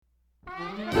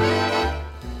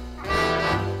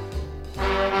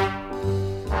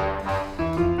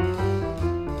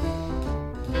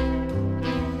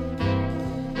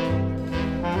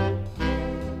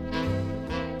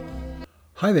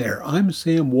Hi there, I'm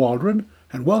Sam Waldron,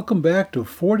 and welcome back to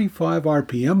 45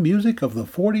 RPM music of the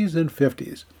 40s and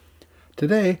 50s.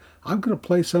 Today, I'm going to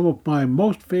play some of my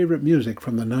most favorite music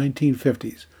from the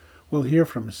 1950s. We'll hear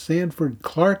from Sanford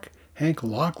Clark, Hank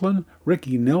Locklin,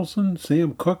 Ricky Nelson,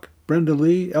 Sam Cooke, Brenda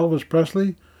Lee, Elvis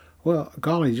Presley. Well,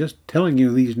 golly, just telling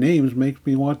you these names makes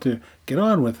me want to get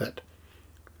on with it.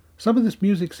 Some of this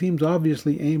music seems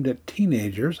obviously aimed at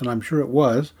teenagers, and I'm sure it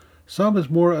was. Some is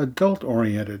more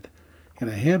adult-oriented. In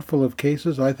a handful of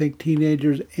cases, I think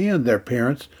teenagers and their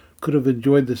parents could have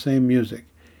enjoyed the same music.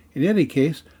 In any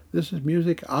case, this is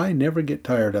music I never get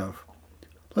tired of.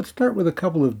 Let's start with a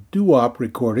couple of doo-wop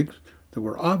recordings that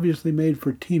were obviously made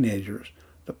for teenagers.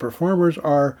 The performers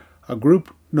are a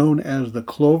group known as the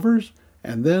Clovers,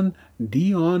 and then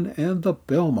Dion and the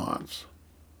Belmonts.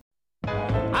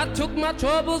 I took my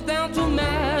troubles down to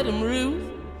Madame Ruth.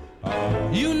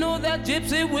 You know that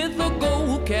gypsy with the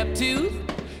gold cap tooth.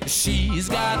 She's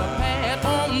got a pad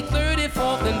on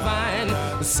 34th and Vine,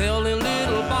 selling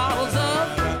little bottles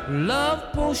of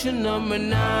Love Potion number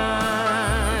 9.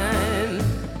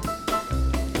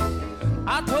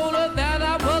 I told her that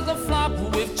I was a flop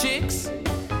with chicks.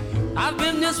 I've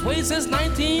been this way since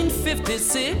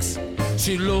 1956.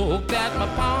 She looked at my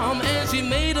palm and she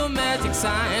made a magic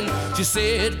sign. She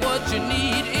said, what you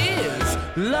need is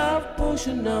Love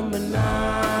Potion number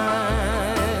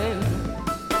 9.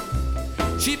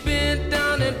 She bent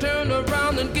down and turned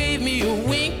around and gave me a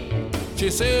wink.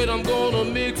 She said, I'm gonna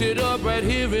mix it up right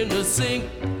here in the sink.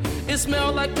 It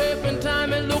smelled like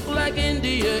turpentine and looked like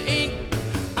India ink.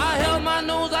 I held my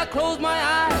nose, I closed my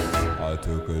eyes. I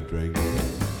took a drink.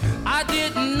 I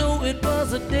didn't know it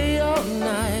was a day or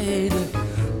night.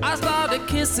 I started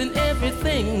kissing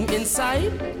everything in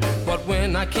sight. But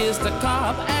when I kissed the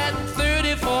cop at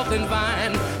 34th and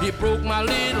Vine, he broke my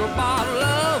little bottle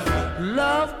of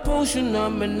Love Potion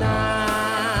number 9.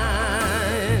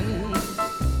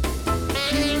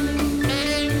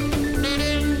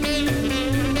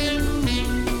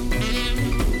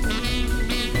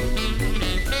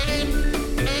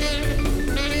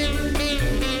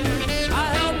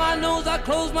 I held my nose, I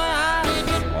closed my eyes.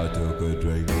 I took a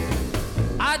drink.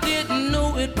 I didn't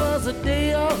know it was a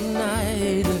day or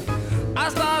night. I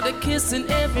started kissing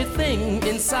everything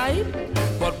in sight.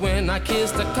 But when I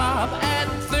kissed the cop at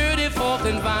 34th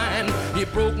and Vine, he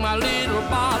broke my little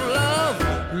bottle of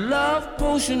Love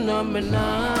Potion number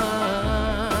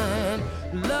 9.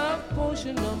 Love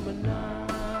Potion number 9.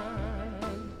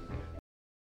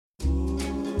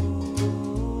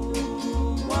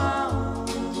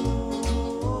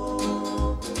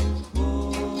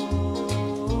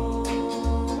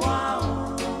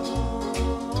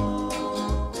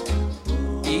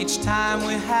 Each time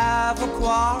we have a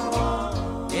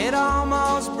quarrel, it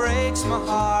almost breaks my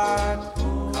heart,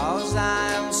 'cause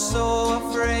I'm so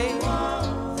afraid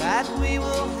that we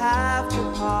will have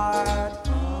to part.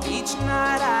 Each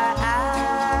night I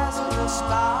ask the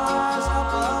stars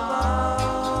up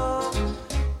above,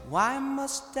 why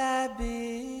must I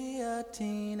be a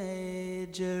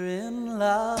teenager in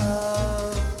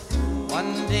love?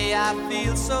 One day I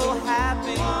feel so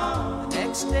happy, the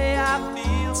next day I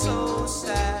feel so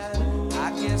sad.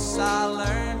 I guess I'll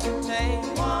learn to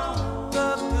take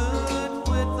the good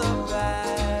with the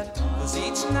bad, 'cause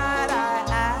each night I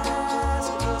ask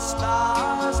the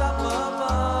stars up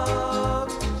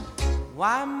above,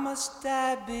 why must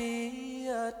I be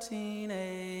a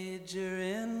teenager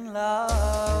in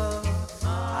love?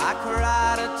 I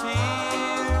cried a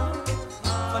tear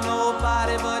for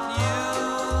nobody but you.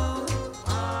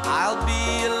 I'll be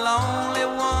a lonely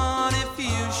one if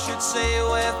you should say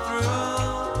we're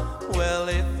through. Well,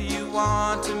 if you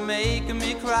want to make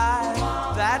me cry,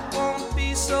 that won't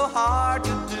be so hard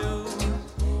to do.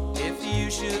 If you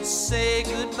should say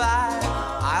goodbye,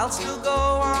 I'll still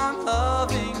go on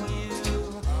loving you.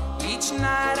 Each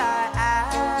night I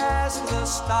ask the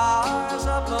stars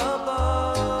up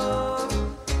above,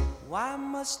 why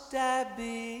must I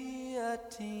be a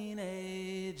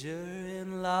teenager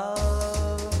in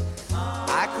love?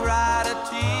 I cried a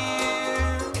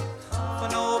tear for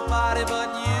nobody but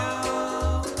you.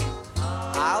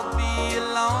 I'll be a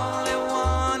lonely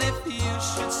one if you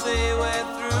should say we're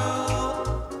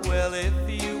through. Well, if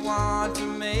you want to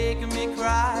make me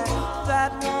cry,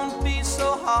 that won't be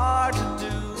so hard to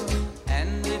do.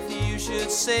 And if you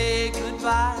should say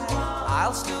goodbye,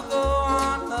 I'll still go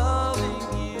on loving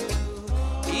you.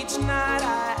 Each night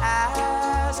I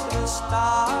ask the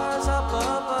stars up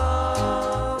above,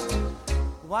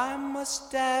 Why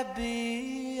must I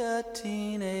be a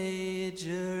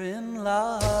teenager in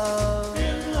love?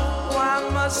 Why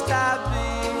must I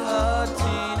be a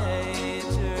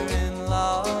teenager in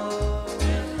love?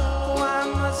 Why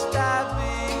must I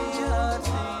be a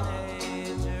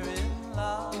teenager in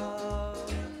love?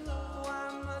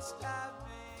 Why must I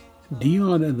be?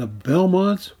 Dion and the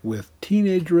Belmonts with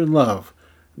Teenager in Love.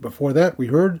 Before that, we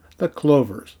heard the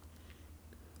Clovers.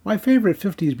 My favorite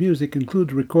 50s music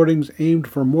includes recordings aimed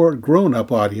for more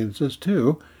grown-up audiences,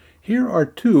 too. Here are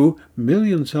two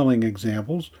million-selling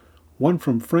examples, one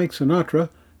from Frank Sinatra,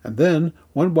 and then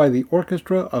one by the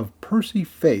orchestra of Percy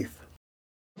Faith.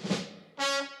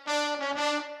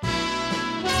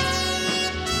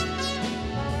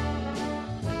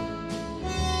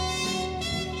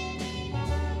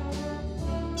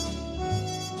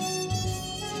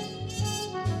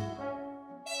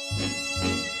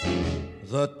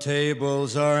 The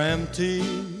tables are empty,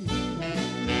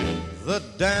 the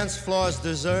dance floor's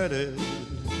deserted.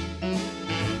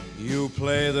 You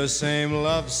play the same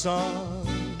love song,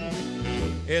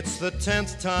 it's the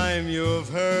 10th time you've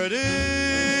heard it.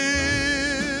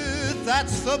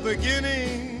 That's the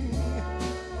beginning,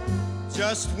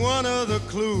 just one of the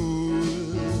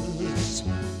clues.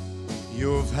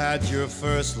 You've had your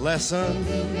first lesson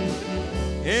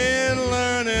in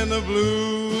learning the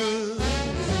blues.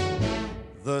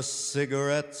 The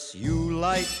cigarettes you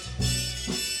light,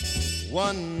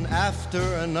 one after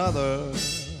another,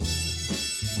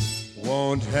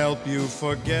 won't help you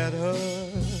forget her,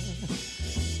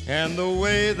 and the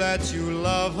way that you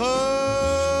love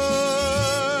her.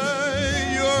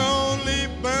 You're only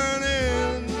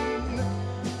burning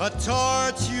a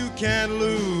torch you can't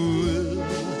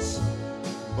lose,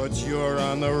 but you're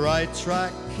on the right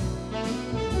track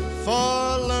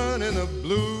for learning the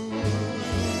blues.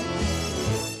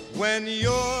 When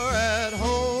you're at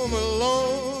home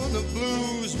alone, the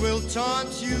blues will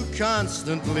taunt you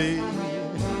constantly.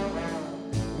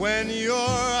 When you're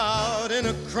out in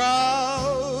a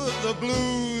crowd, the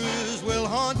blues will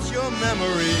haunt your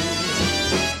memory.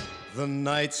 The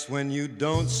nights when you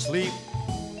don't sleep,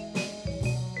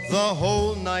 the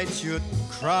whole night you're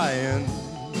crying,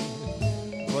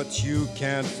 but you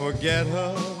can't forget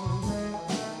her.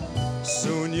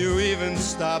 Soon you even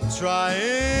stop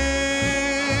trying.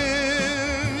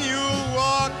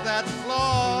 That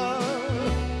floor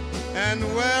and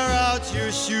wear out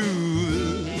your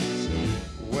shoes.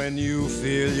 When you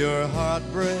feel your heart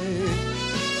break,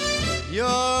 you're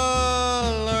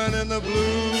learning the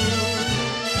blues.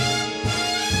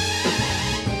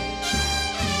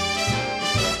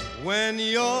 When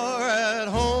you're at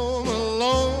home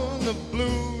alone, the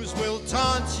blues will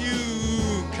taunt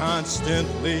you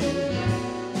constantly.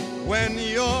 When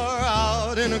you're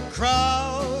out in a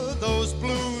crowd, those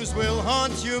blues will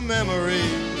haunt your memory.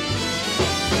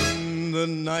 The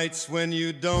nights when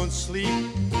you don't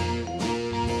sleep,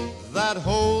 that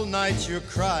whole night you're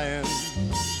crying,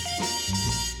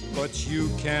 but you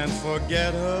can't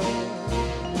forget her.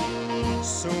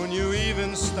 Soon you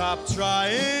even stop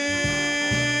trying.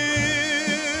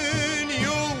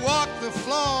 You'll walk the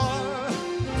floor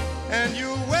and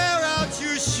you'll wear out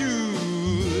your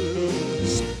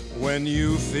shoes. When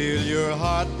you feel your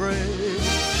heart break,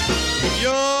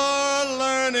 you're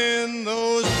learning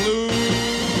those blues.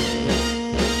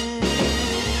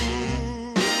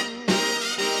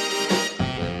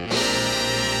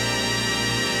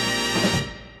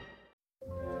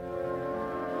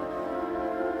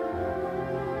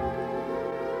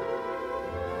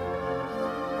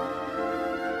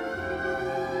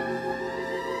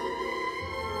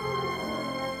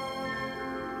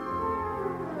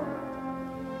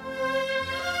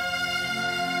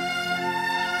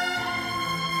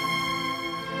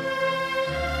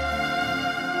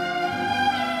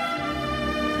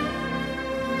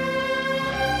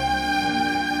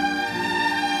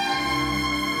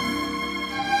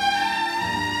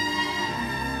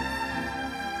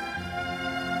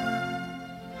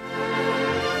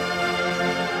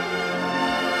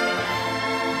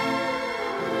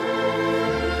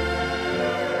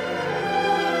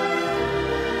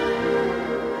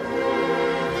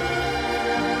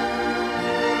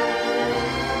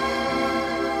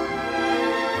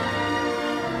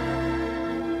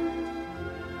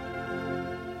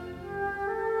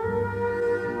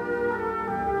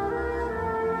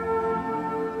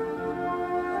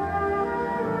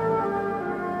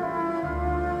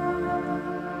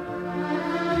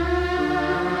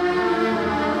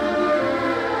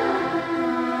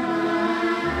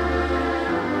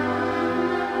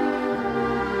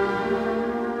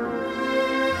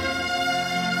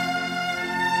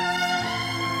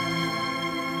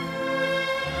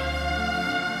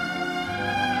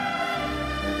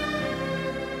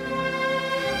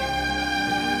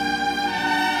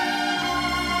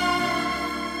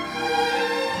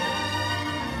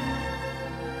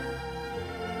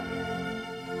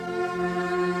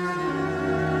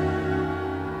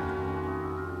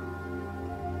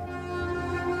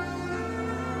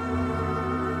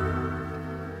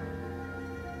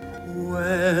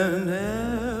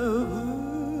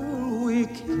 we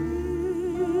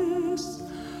kiss,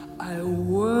 I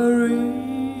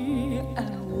worry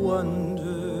and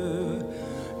wonder.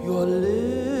 Your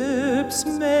lips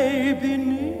may be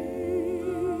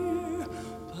near,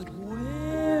 but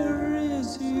where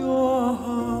is your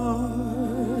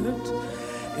heart?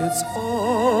 It's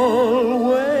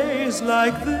always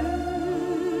like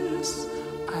this.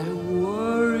 I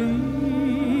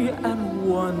worry and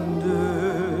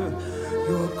wonder.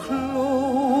 You're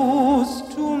close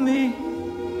to me,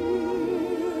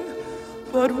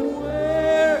 but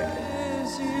where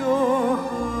is your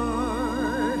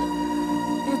heart?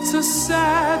 It's a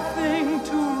sad thing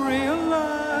to realize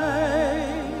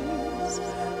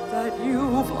that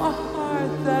you've a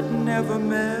heart that never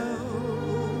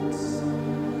melts.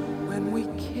 When we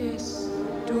kiss,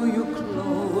 do you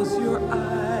close your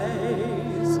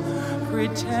eyes,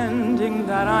 pretending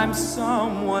that I'm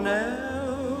someone else?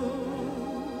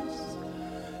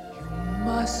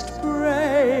 Must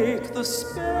break the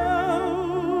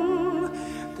spell,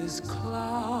 this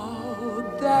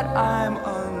cloud that I'm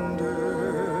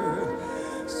under.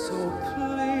 So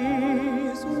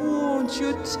please, won't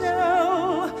you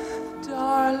tell,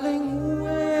 darling,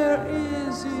 where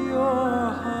is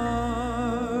your heart?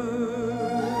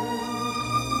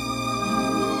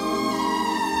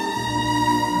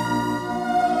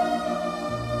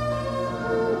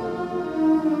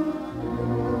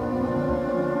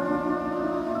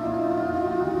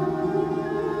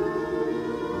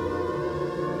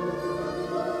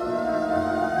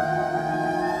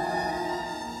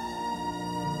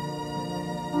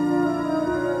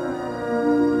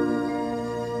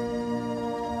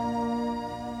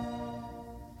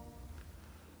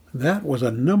 That was a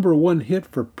 #1 hit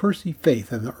for Percy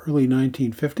Faith in the early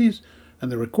 1950s,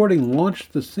 and the recording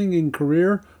launched the singing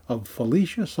career of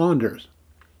Felicia Saunders.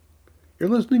 You're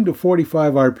listening to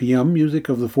 45 RPM, music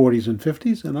of the 40s and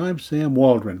 50s, and I'm Sam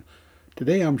Waldron.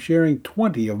 Today I'm sharing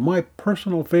 20 of my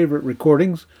personal favorite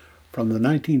recordings from the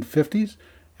 1950s,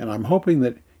 and I'm hoping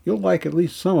that you'll like at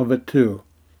least some of it too.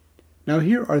 Now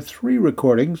here are 3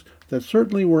 recordings that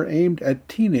certainly were aimed at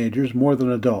teenagers more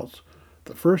than adults.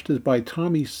 The first is by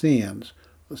Tommy Sands.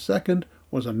 The second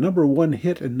was a #1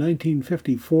 hit in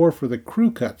 1954 for the Crew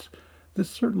Cuts. This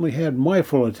certainly had my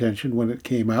full attention when it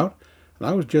came out, and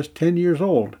I was just 10 years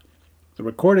old. The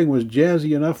recording was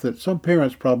jazzy enough that some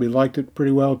parents probably liked it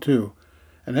pretty well too.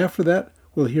 And after that,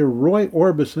 we'll hear Roy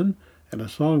Orbison and a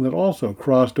song that also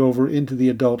crossed over into the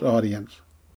adult audience.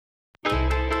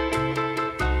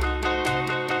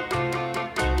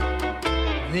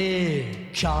 They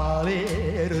call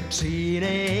it a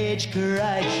teenage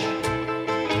crush.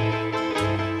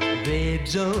 They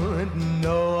don't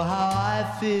know how I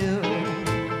feel.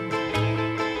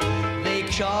 They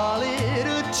call it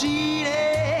a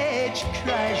teenage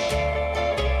crush.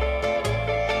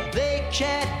 They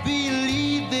can't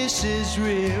believe this is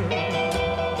real.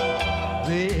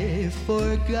 They've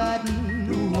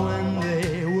forgotten when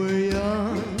they were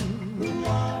young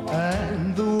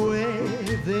and the way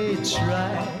they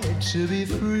tried to be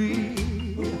free.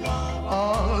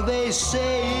 All they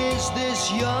say is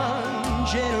this young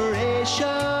generation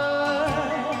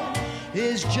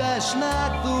is just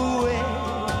not the way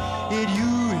it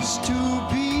used to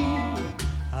be.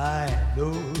 I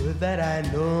know that I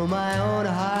know my own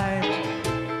heart,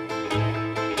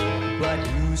 but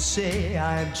you say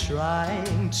I'm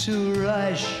trying to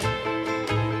rush.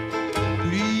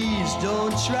 Please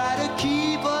don't try to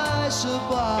keep us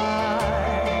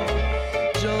apart.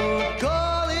 Don't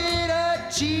call it a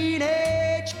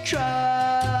teenage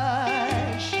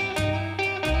crush.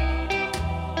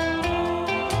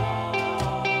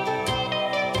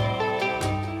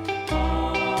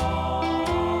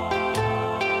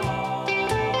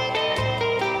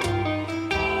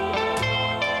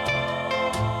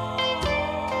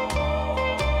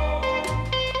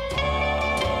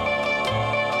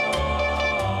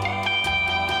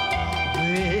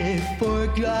 They've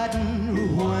forgotten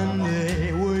when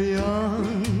they were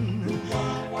young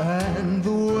and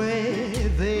the way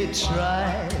they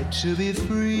tried to be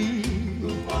free.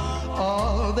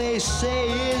 All they say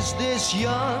is this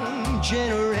young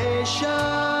generation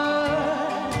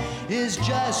is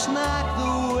just not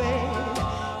the way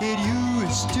it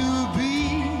used to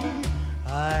be.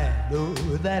 I know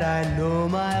that I know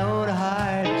my own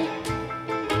heart,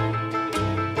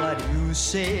 but you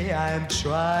say I'm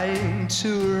trying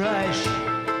to rush.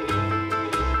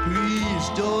 Please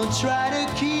don't try to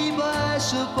keep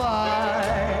us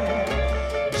apart.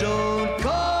 Don't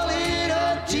call it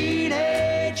a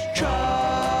teenage crush.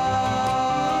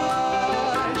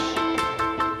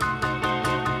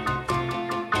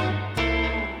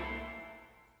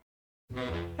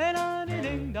 Hey, la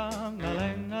ding dong, la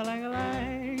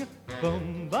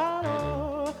Shaboom,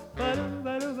 ba-do, ba-do,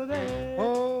 ba-do, ba-do.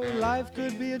 Oh, life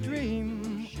could be a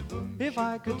dream if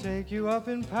I could take you up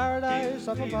in paradise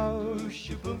up above.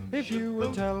 If you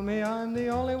would tell me I'm the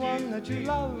only one that you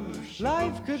love.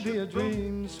 Life could be a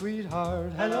dream,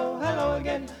 sweetheart. Hello, hello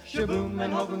again. Shaboom,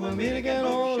 and hoping we'll meet again.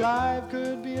 Oh, life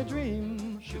could be a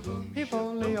dream if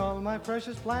only all my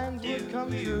precious plans would come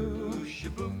true.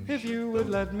 If you would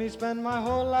let me spend my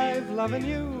whole life loving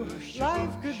you.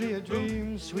 Life could be a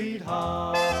dream,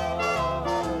 sweetheart.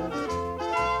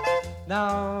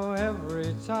 Now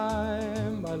every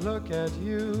time I look at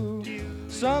you,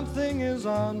 something is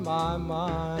on my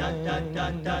mind.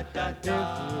 If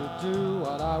you do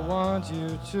what I want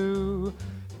you to,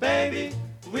 baby,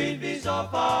 we'd be so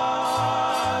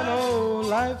fine. Oh,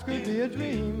 life could be a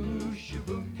dream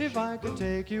if I could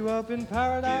take you up in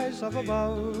paradise up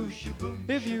above.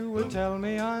 If you would tell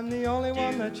me I'm the only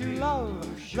one that you love.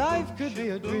 Life could be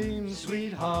a dream,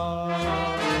 sweetheart.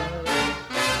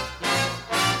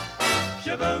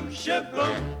 Shaboom,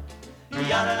 shaboom,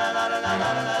 ya la la la la la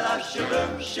la la la,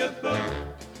 shaboom, shaboom,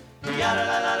 ya la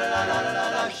la la la la la la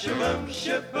la, shaboom,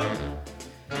 shaboom,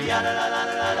 ya la la la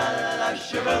la la la la la,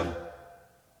 shaboom,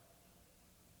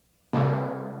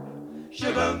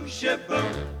 shaboom, shaboom,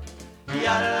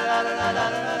 ya la la la la la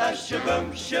la la, shaboom,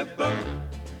 shaboom,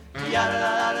 ya la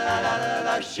la la la la la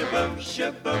la, shaboom,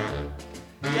 shaboom,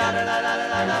 ya la la la la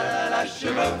la la la,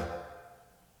 shaboom.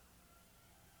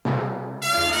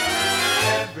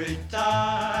 Every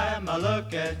time I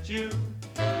look at you,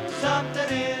 something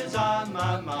is on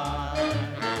my mind.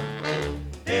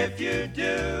 If you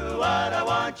do what I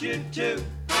want you to,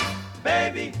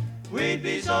 baby, we'd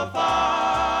be so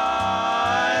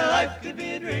fine. Life could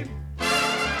be a dream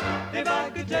if I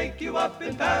could take you up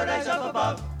in paradise up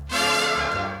above.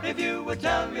 If you would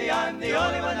tell me I'm the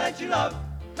only one that you love.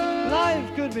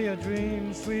 Life could be a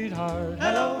dream, sweetheart.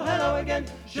 Hello, hello again.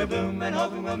 Shaboom, and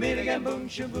hoping we'll meet again. Boom,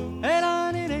 shaboom. Hey,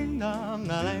 da dee ding dong,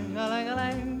 a lang, a lang, a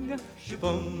lang.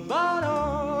 Shaboom,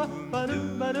 ba-do,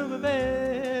 ba-do, ba-do,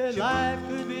 ba-ba. Life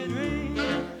could be a dream.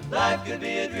 Life could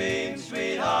be a dream,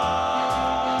 sweetheart.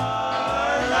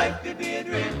 Life could be a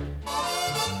dream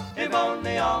if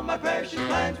only all my precious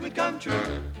plans would come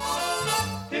true.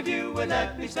 If you would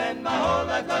let me spend my whole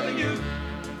life loving you.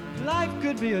 Life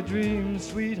could be a dream,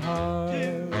 sweetheart.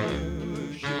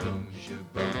 Do-you, shaboom,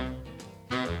 shaboom.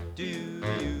 Do-you,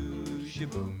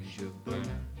 shaboom, shaboom.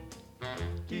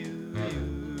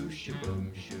 Do-you,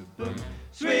 shaboom, shaboom.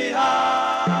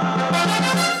 Sweetheart!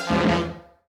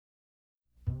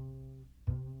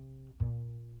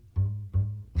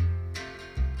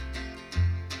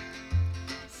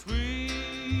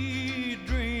 Sweet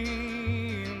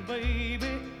dream, baby.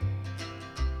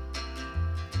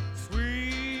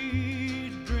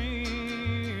 Sweet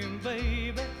dream,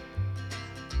 baby.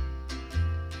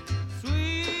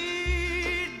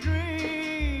 Sweet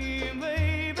dream,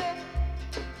 baby.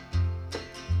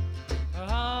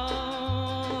 How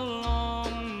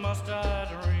long must I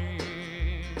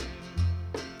dream?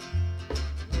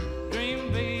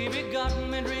 Dream, baby, got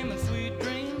me dreaming sweet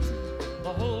dreams the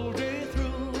whole day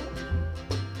through.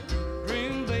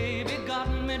 Dream, baby, got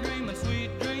me dreaming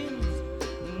sweet dreams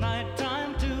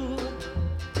nighttime too.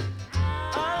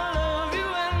 I love you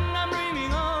and I'm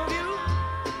dreaming of you.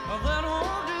 That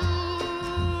won't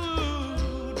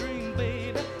do. Dream,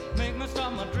 baby, make me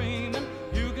stop my dreaming.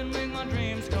 You can make my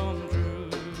dreams come true.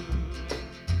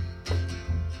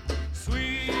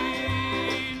 Sweet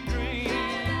dream,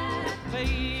 baby. Sweet dream,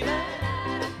 baby.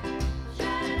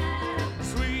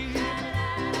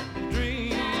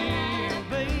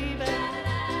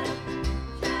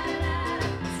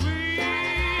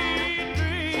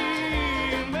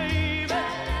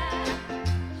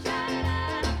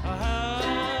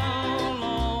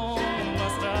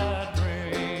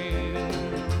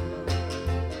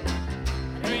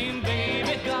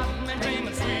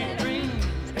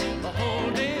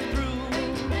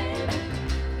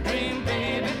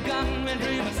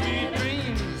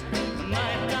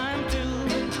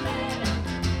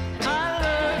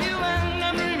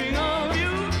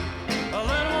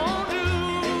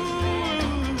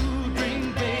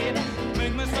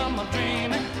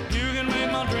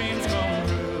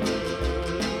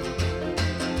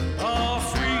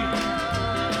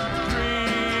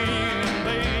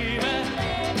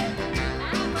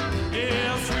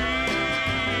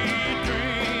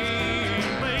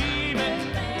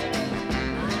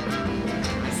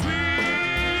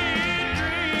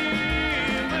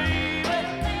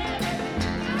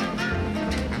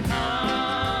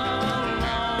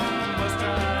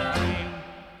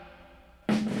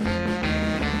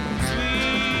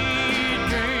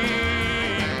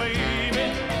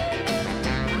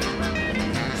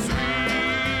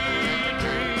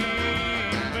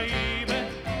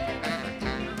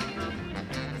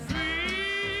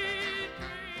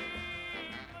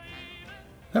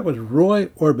 That was Roy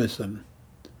Orbison.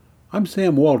 I'm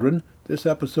Sam Waldron. This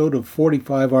episode of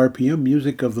 45 RPM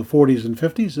Music of the 40s and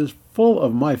 50s is full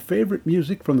of my favorite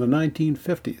music from the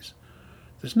 1950s.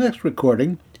 This next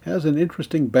recording has an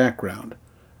interesting background.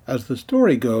 As the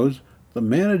story goes, the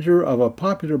manager of a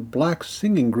popular black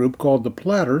singing group called the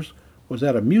Platters was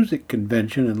at a music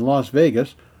convention in Las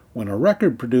Vegas when a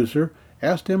record producer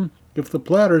asked him if the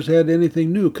Platters had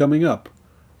anything new coming up.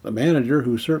 The manager,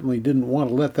 who certainly didn't want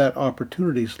to let that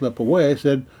opportunity slip away,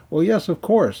 said, "Well, yes, of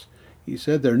course." He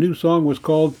said their new song was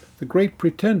called The Great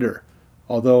Pretender,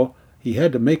 although he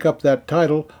had to make up that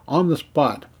title on the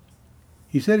spot.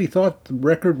 He said he thought the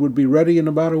record would be ready in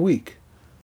about a week.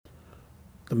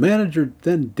 The manager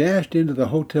then dashed into the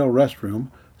hotel restroom,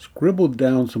 scribbled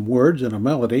down some words and a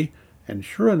melody, and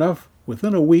sure enough,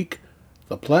 within a week,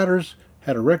 the Platters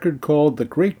had a record called The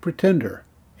Great Pretender,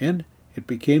 and it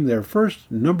became their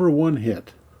first #1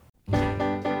 hit.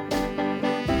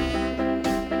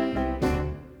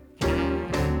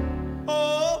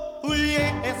 Oh,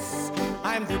 yes,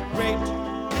 I'm the great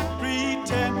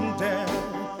pretender.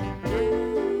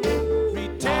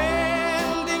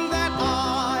 Pretending that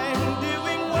I'm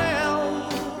doing well.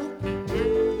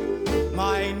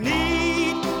 My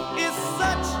need is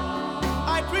such,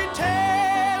 I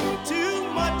pretend too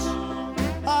much.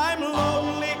 I'm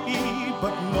lonely,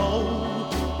 but no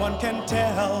one can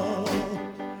tell.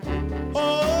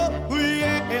 Oh,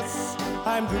 yes,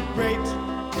 I'm the great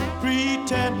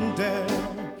pretender.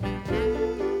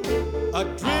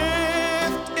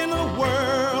 Adrift in a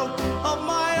world of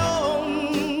my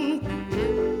own.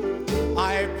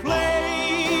 I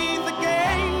play the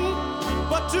game,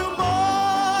 but to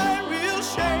my real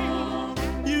shame,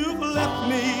 you've left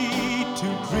me to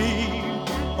dream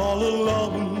all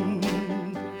alone.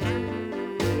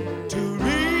 Too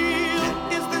real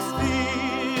is this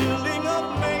feeling of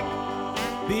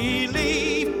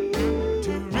make-believe.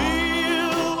 Too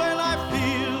real when I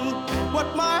feel what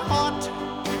my heart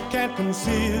can't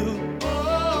conceal.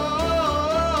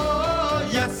 Oh,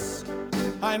 yes,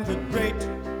 I'm the great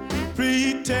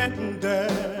pretender.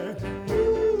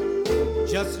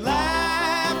 Just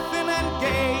laughing and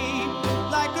gay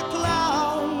like a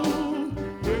clown.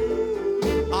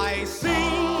 I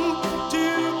seem to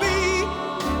be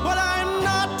what I'm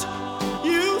not.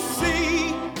 You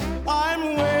see,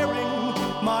 I'm wearing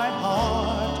my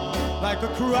heart like a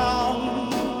crown.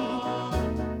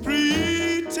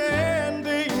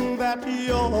 Pretending that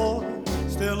you're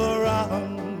still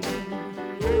around.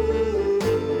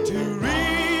 Too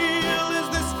real is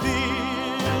this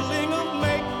feeling of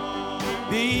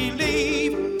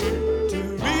make-believe. Too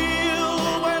real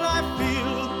when I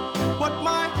feel what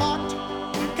my heart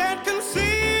can't conceal.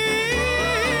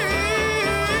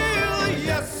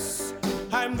 Yes,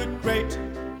 I'm the great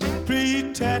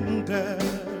pretender.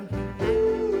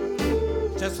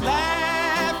 Just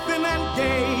laughing and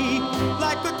gay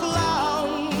like a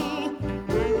clown.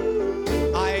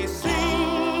 I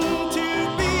seem to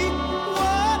be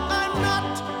what I'm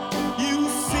not. You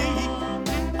see,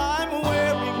 I'm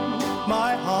wearing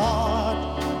my heart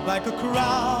like a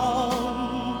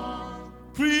crown.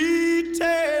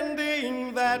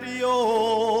 Pretending that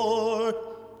you're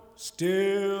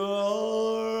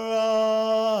still around.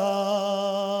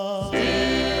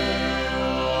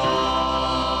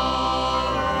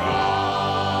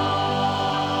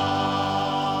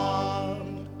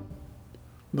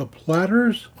 The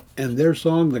Platters and their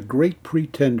song The Great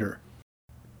Pretender.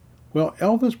 Well,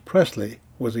 Elvis Presley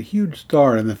was a huge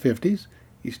star in the 50s.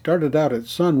 He started out at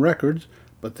Sun Records,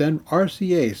 but then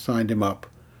RCA signed him up.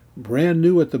 Brand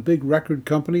new at the big record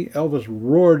company, Elvis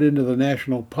roared into the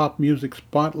national pop music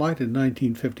spotlight in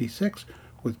 1956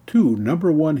 with two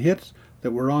 #1 hits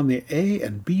that were on the A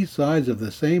and B sides of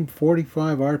the same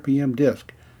 45 RPM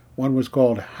disc. One was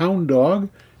called Hound Dog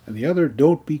and the other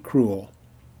Don't Be Cruel.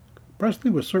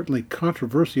 Presley was certainly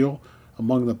controversial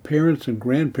among the parents and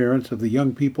grandparents of the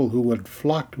young people who would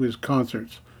flock to his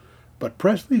concerts. But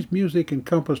Presley's music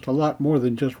encompassed a lot more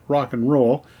than just rock and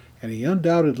roll, and he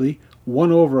undoubtedly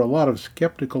won over a lot of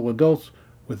skeptical adults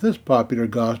with this popular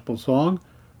gospel song,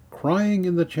 Crying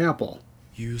in the Chapel.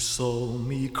 You saw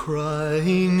me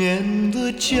crying in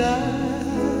the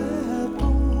chapel.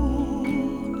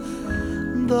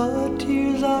 The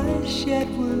tears I shed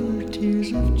were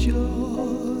tears of joy.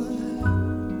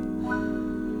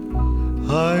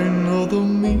 I know the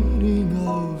meaning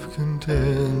of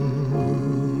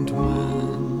contentment.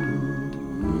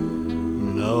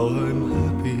 Now I'm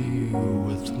happy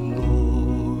with the Lord.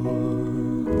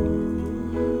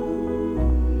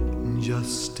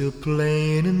 Just a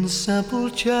plain and simple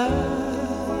chapel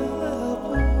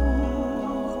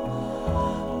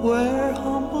where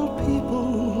humble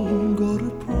people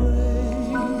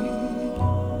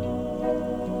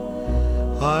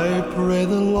I pray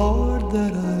the Lord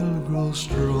that I'll grow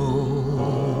stronger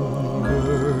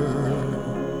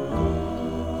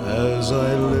as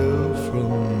I live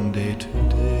from day to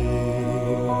day.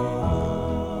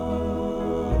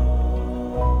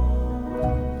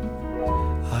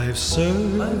 I've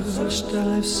searched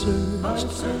and I've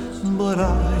searched, but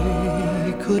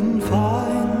I couldn't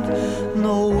find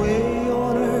no way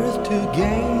on earth to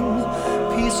gain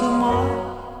peace of mind.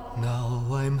 Now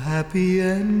I'm happy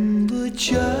in the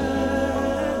chapel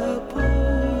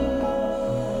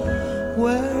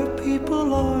where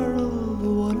people are of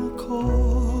one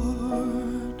accord.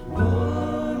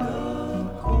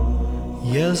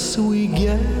 Yes, we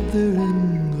gather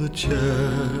in the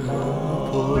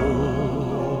chapel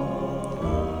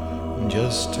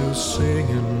just to sing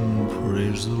and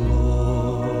praise the Lord.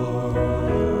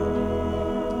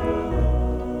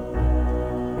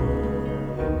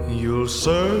 You'll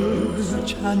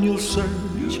search and you'll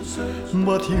search,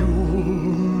 but you'll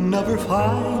never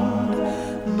find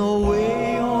no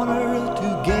way on earth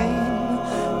to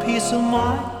gain peace of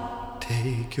mind.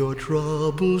 Take your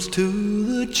troubles to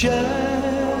the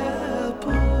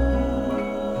chapel,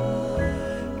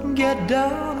 get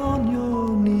down on your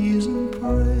knees and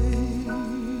pray.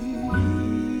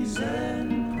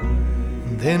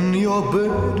 Then your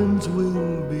burdens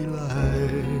will be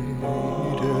lighter,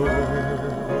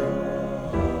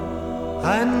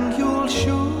 and you'll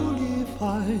surely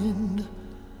find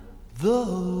the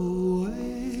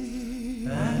way.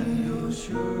 And you'll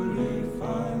surely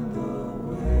find the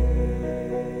way.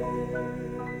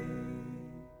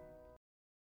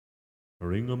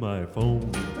 Ring on my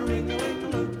phone. Ring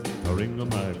on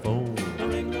my phone.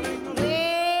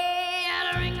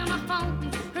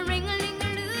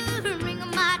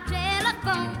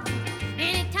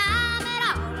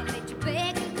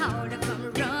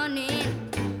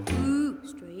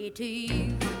 To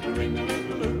you,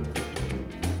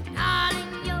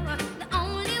 darling, you're the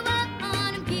only one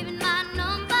I'm giving my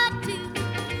number to.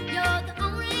 You're the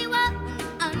only one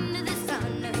under the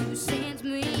sun who sends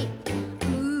me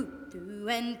through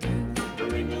and through.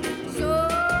 So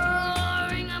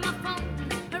ring on my phone,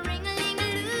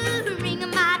 ring-a-ling-a-loo, ring on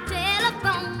my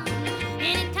telephone.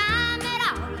 Anytime at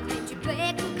all, I let you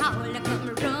beg and call, I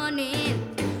come running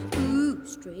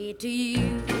straight to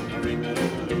you.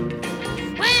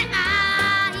 When I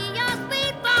hear your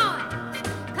sweet voice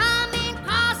coming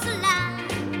across the line,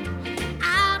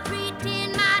 I'll pretend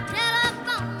my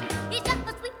telephone is just a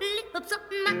sweet lips of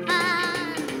mine.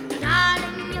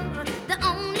 Darling, you're the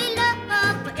only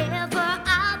love forever.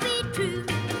 I'll be true.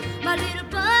 My little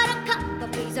buttercup,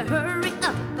 please hurry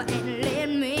up and let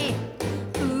me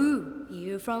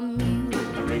hear from you.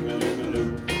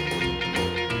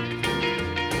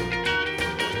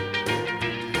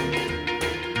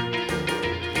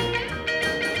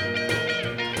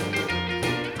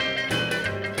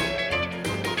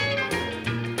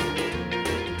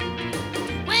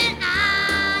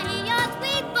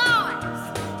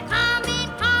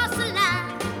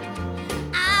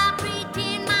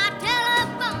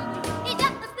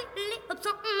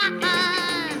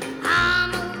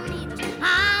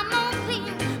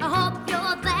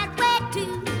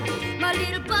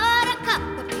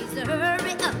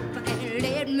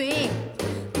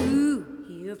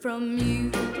 From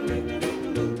you.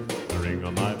 Ring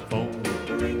on my phone.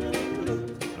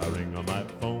 A ring on my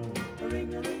phone.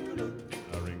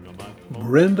 A ring on my phone.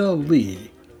 Brenda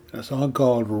Lee, a song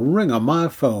called Ring on My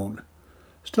Phone.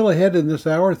 Still ahead in this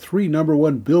hour, 3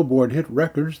 #1 Billboard hit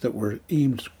records that were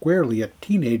aimed squarely at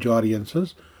teenage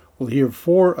audiences. We'll hear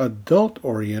 4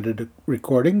 adult-oriented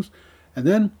recordings, and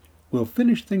then we'll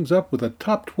finish things up with a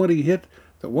top 20 hit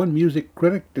that one music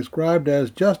critic described as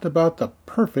just about the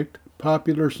perfect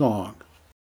popular song.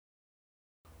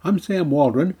 I'm Sam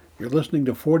Waldron. You're listening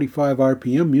to 45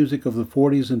 RPM music of the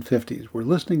 40s and 50s. We're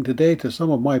listening today to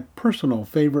some of my personal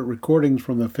favorite recordings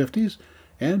from the 50s,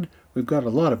 and we've got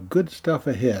a lot of good stuff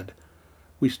ahead.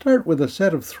 We start with a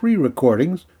set of 3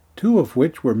 recordings, 2 of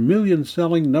which were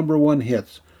million-selling #1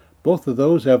 hits. Both of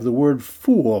those have the word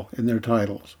fool in their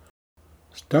titles.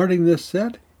 Starting this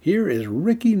set, here is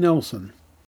Ricky Nelson.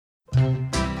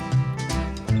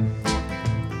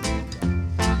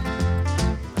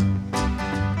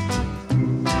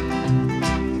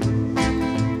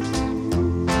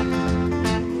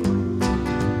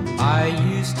 I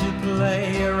used to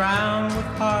play around with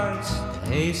hearts,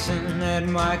 hasten at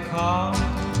my call.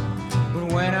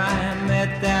 But when I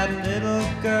met that little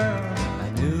girl, I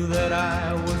knew that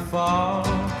I would fall.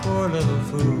 Poor little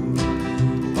fool.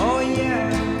 Oh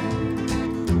yeah,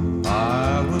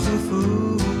 I was a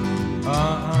fool.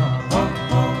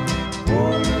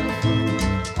 Poor little fool.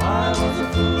 I was a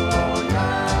fool, oh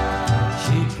yeah.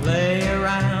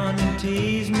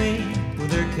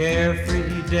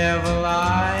 carefree devil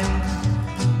eyes.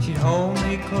 She'd hold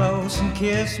me close and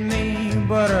kiss me,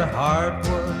 but her heart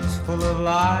was full of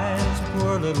lies.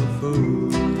 Poor little fool.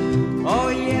 Oh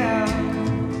yeah,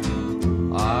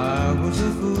 I was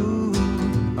a fool.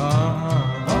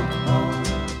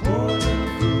 Poor little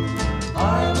fool.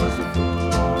 I was a fool.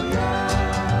 Oh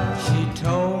yeah. She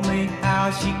told me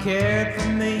how she cared for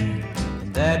me,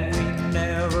 and that we'd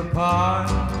never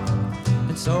part.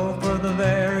 And so for the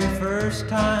very first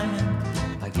time,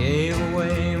 I gave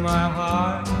away my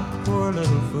heart. Poor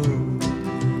little fool.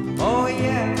 Oh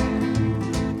yeah,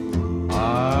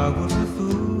 I was a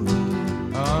fool.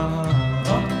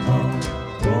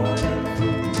 Poor little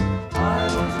fool. I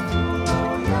was a fool.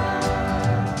 Oh yeah.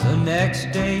 The next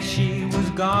day she was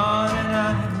gone, and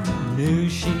I knew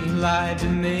she lied to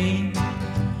me.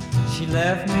 She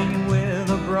left me with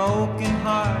a broken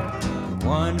heart,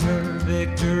 won her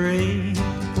victory.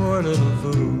 Poor little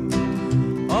fool.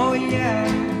 Oh yeah,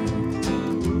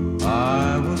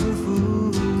 I was a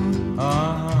fool.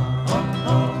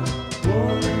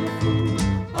 Poor little fool.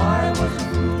 I was a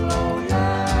fool. Oh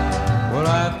yeah. Well,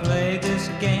 I played this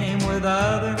game with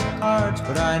other hearts,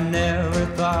 but I never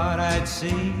thought I'd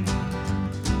see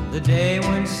the day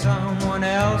when someone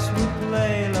else would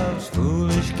play love's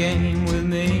foolish game with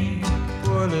me.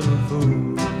 Poor little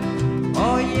fool.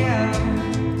 Oh yeah,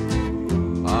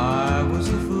 I was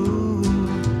a fool.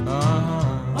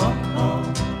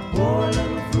 Poor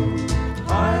little fool.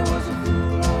 I was a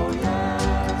fool. Oh yeah.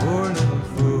 Poor little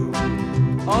fool.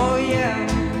 Oh yeah,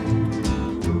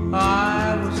 I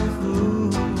was a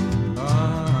fool.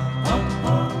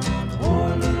 Poor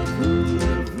little fool,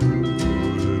 little fool.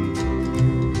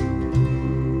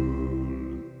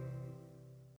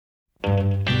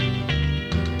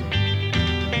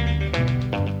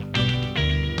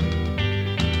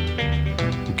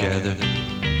 Gather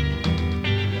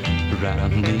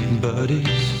around me,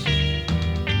 buddies.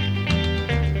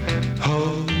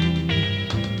 Hold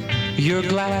your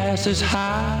glasses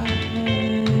high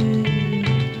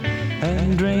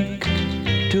and drink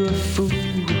to a fool,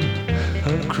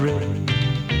 a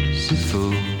crazy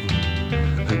fool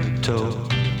who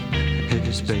told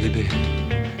his baby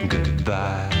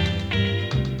goodbye.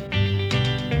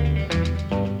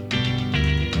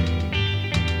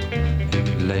 He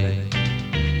lay,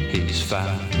 he's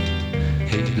found,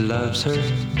 he loves her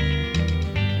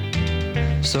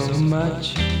so much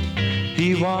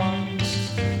he wants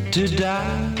to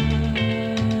die.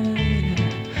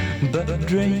 But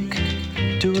drink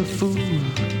to a fool,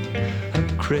 a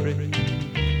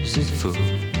crazy fool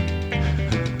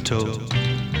who told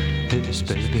his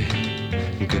baby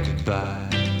goodbye.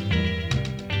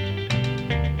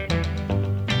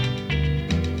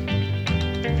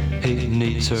 He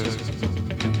needs her,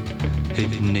 he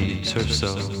needs her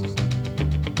so.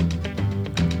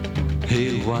 He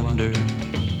wonders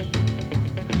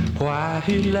why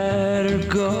he let her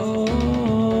go.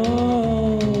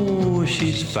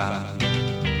 She's found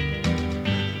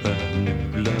a new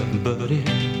love buddy.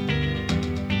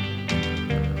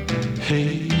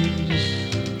 He's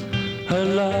a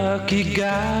lucky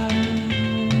guy.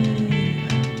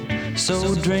 So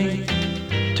drink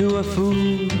to a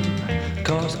fool,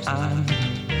 'cause I'm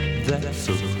that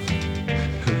fool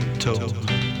who told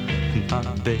my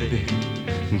baby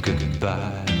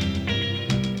goodbye.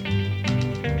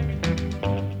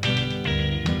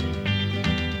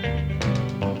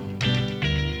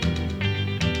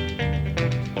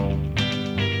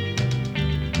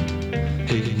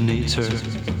 He needs her,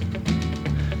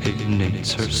 he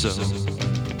needs her so.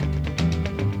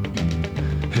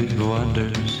 He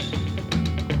wonders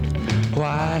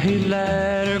why he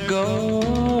let her go.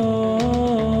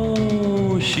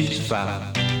 She's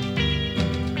found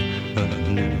a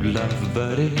new love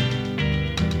buddy.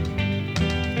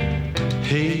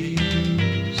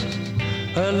 He's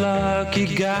a lucky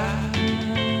guy.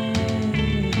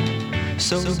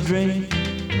 So drink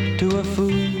to a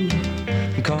fool,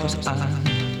 'cause I'm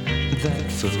that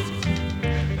fool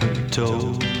who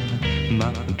told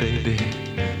my baby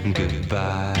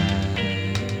goodbye.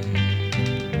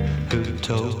 Who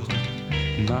told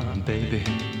my baby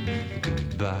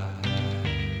goodbye.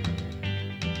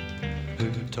 Who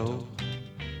told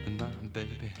my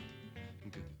baby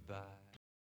goodbye.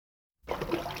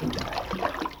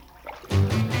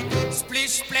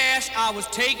 Splish splash, I was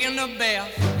taking a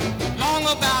bath long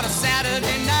about a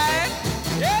Saturday night.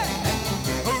 Yeah,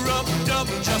 rubbed up,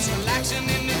 just relaxing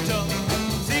in the tub,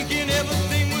 thinking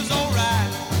everything was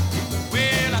alright.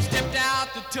 Well, I stepped out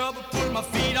the tub, put my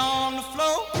feet on the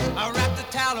floor, I wrapped the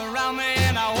towel around me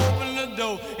and I opened the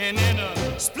door, and in a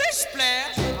splish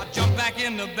splash, I jumped back in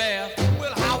in the bath.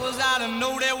 Well, how was I to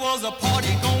know there was a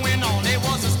party going on? There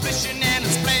was a splishing and a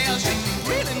splashing,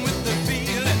 reeling with the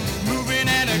feeling, moving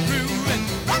and a grooving,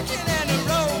 rocking and a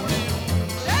rolling.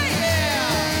 Yeah, yeah.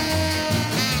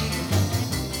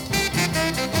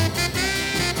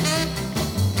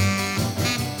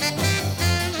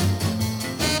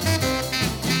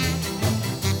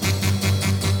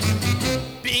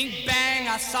 Bing bang,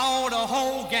 I saw the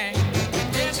whole gang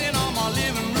dancing on my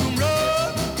living room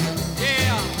rug.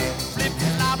 Yeah, flip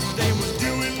flop, they was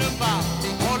doing the bop.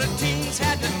 All the teens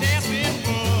had the dancing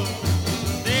bug.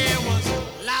 There was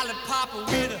Lollipop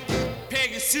with a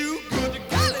Peggy Sue. Good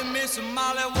golly, Miss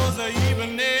Molly was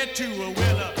even there too.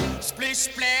 Well, splish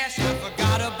splash, I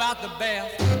forgot about the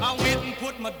bath. I went and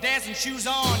put my dancing shoes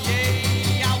on.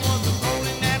 Yeah, I was a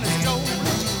rolling and a strolling,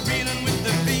 reeling with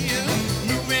the feel,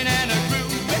 moving and a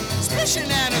grooving,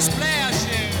 splishing and a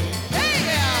splashing.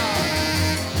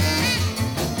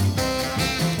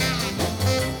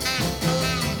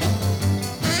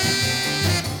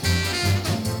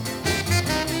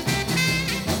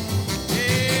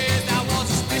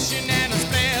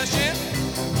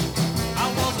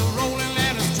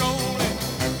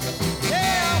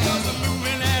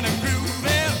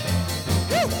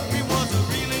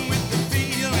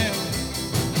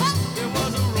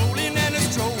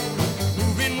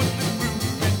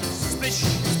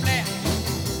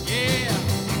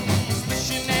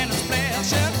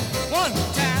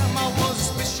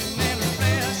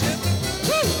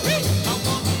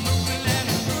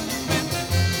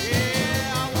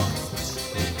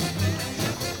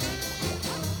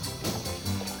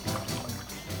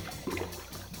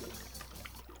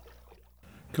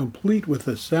 Complete with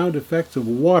the sound effects of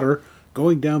water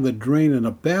going down the drain in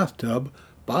a bathtub,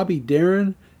 Bobby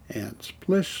Darin and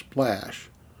Splish Splash.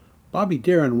 Bobby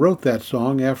Darin wrote that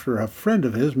song after a friend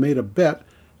of his made a bet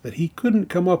that he couldn't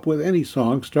come up with any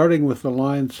song starting with the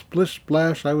line, "Splish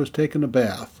Splash, I was taking a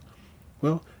bath."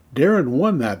 Well, Darin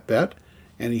won that bet,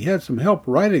 and he had some help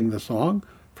writing the song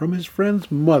from his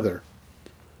friend's mother.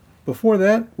 Before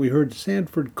that, we heard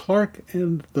Sanford Clark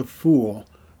and The Fool.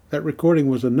 That recording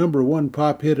was a #1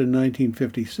 pop hit in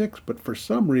 1956, but for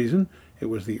some reason, it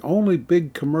was the only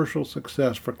big commercial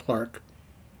success for Clark.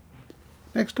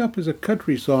 Next up is a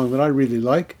country song that I really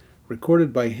like,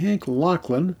 recorded by Hank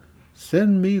Locklin,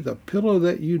 "Send Me the Pillow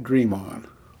That You Dream On."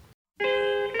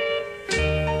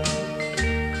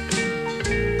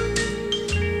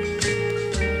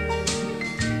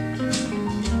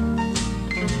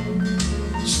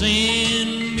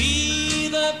 Send me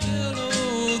the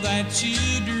pillow that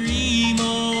you dream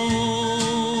on.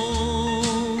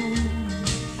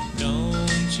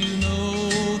 Don't you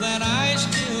know that I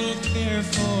still care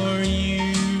for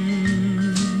you?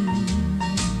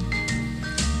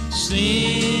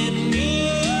 Send me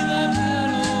the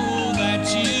pillow that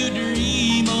you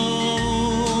dream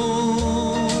on.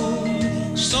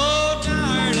 So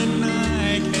darling,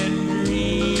 I can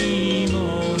dream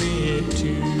on it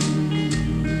too.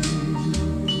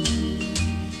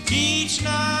 Each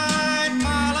night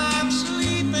while I'm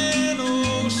sleeping,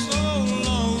 oh so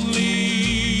lonely,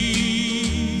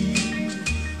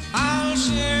 I'll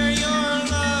share your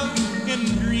love and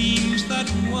dreams that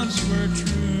once were true.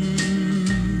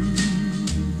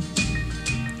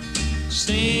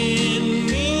 Send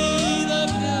me the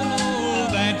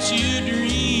pillow that you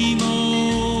dream on.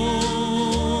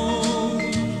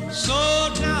 So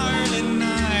darling,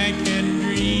 I can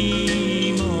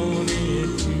dream on it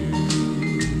too.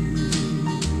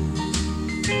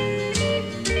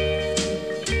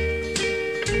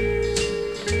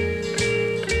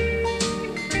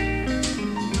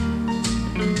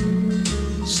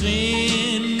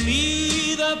 Send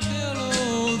me the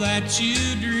pillow that you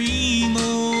dream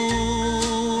on.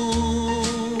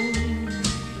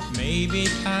 Maybe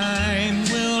time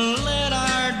will let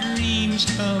our dreams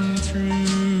come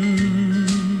true.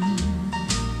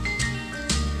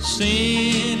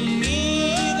 Send me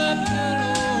the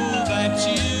pillow that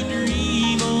you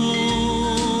dream on.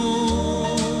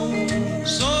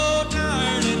 So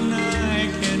darling, I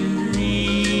can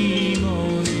dream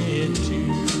on it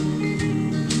too.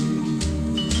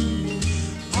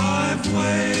 I've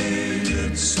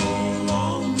waited so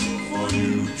long for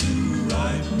you to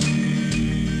write me,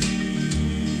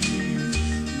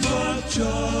 but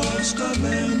just a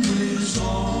memory's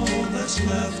all that's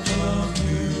left of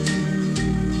you.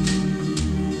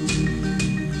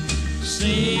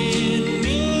 Send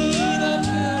me the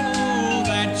pillow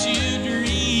that you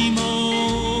dream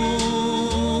on.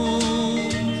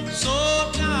 So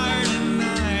darling,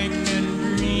 I can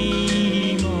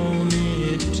dream on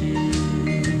it too.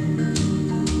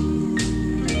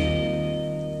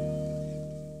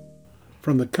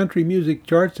 From the country music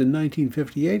charts in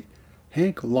 1958,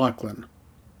 Hank Locklin.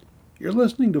 You're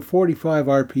listening to 45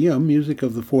 RPM, music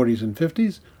of the 40s and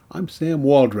 50s. I'm Sam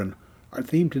Waldron. Our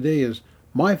theme today is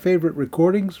My Favorite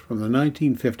Recordings from the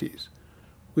 1950s.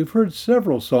 We've heard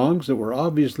several songs that were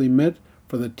obviously meant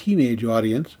for the teenage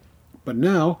audience, but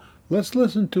now let's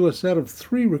listen to a set of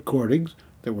 3 recordings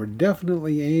that were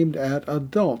definitely aimed at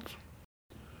adults.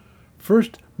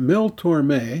 First, Mel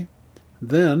Torme,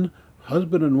 then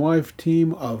husband and wife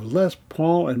team of Les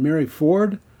Paul and Mary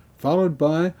Ford, followed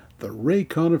by the Ray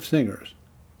Conniff Singers.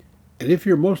 And if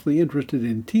you're mostly interested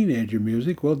in teenager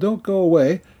music, well, don't go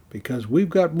away, because we've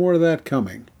got more of that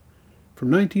coming. From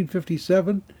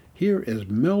 1957, here is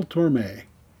Mel Torme.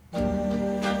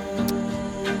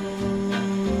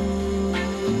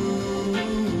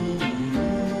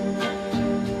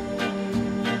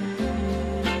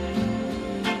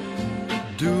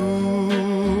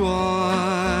 Do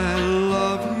I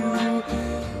love you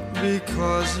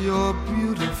because you're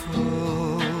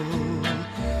beautiful?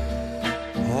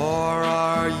 Or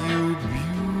are you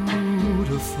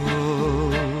beautiful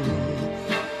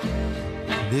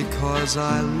because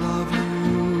I love you?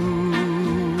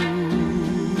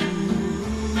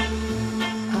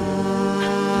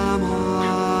 Am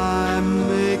I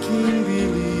making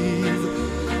believe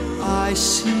I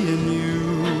see in you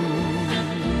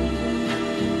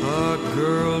a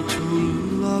girl to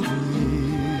love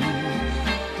me,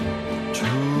 to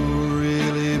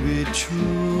really be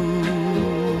true?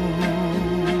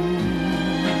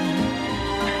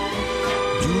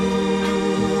 Do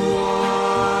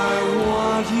I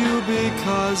want you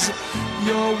because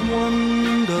you're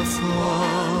wonderful?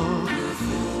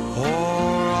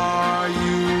 Or are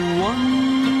you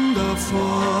wonderful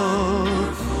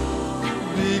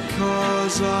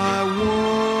because I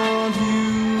want you?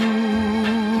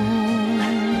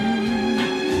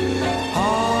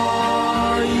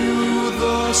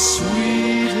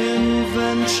 Sweet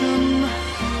invention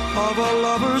of a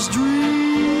lover's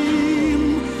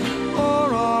dream,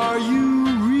 or are you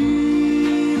really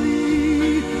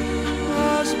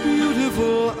as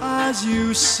beautiful as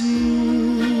you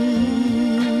seem?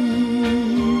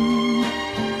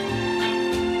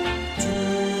 Do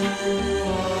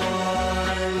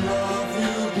I love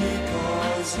you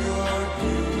because you're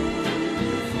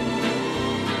beautiful,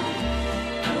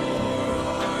 or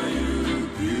are you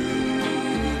beautiful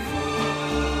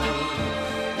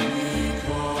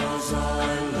because I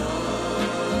love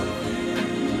you?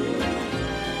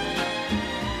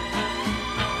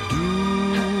 Do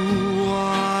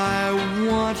I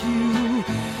want you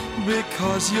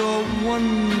because you're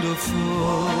wonderful?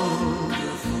 Or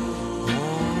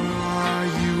are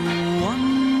you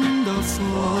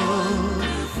wonderful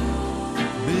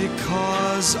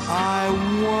because I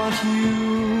want you?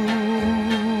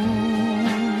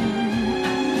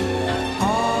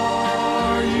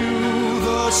 Are you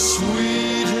the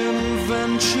sweet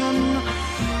invention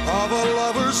of a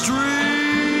lover's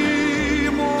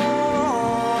dream, or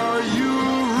are you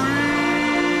really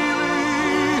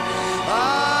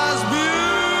as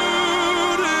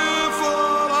beautiful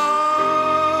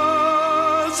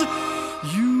as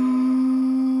you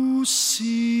seem?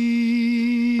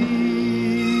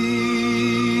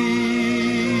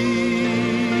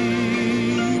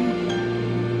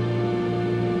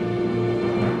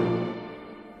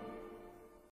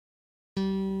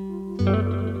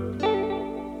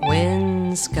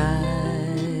 When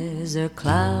skies are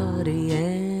cloudy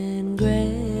and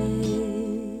gray,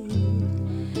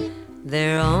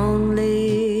 they're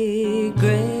only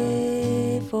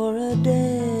gray for a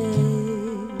day.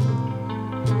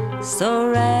 So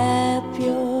wrap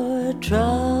your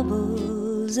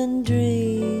troubles in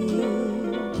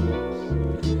dreams.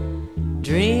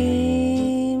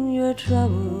 Dream your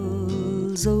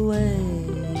troubles away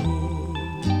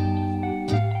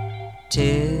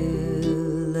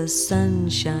till the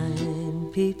sunshine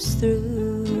peeps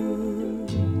through.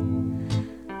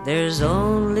 There's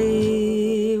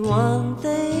only one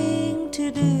thing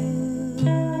to do.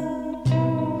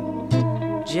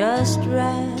 Just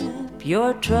wrap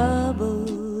your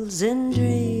troubles in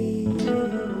dreams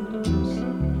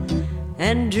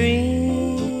and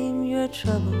dream your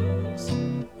troubles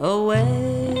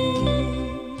away.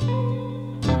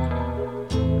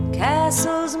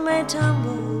 Castles may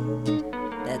tumble,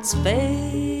 that's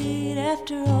fate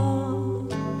after all.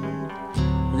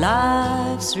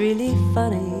 Life's really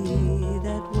funny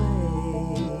that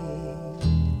way.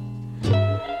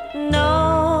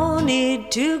 No need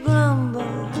to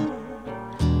grumble,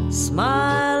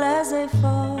 smile as they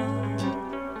fall.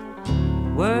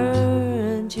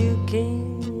 Weren't you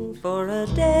king for a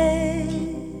day?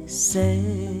 Say,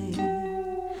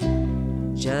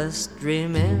 Just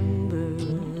remember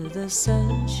the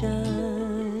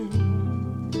sunshine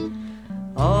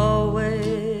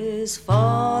always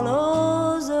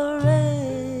follows the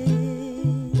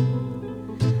rain.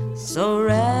 So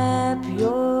wrap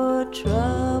your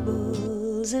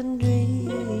troubles in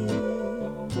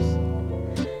dreams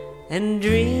and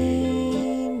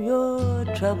dream your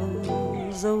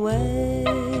troubles away.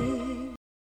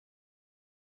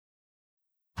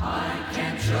 I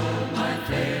can't show my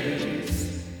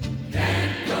face,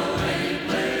 can't go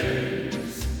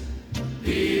anyplace.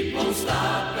 People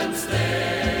stop and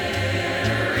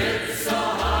stare, it's so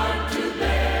hard to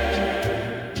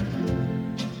bear.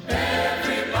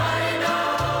 Everybody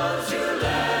knows you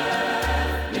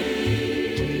left me.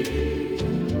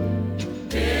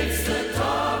 It's the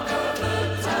talk of the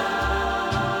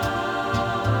town.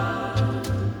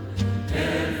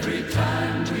 Every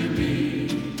time we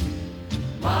meet,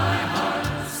 my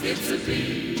heart skips a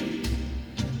beat.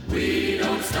 We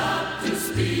don't stop to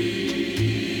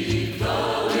speak,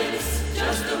 though it's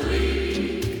just a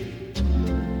week.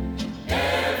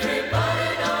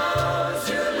 Everybody knows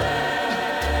you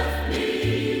left me.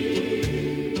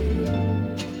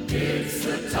 It's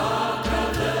the talk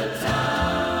of the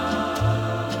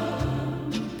town.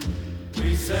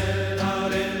 We sent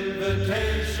out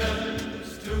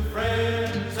invitations to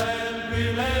friends and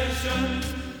relations,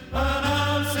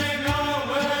 announcing our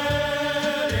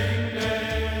wedding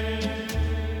day.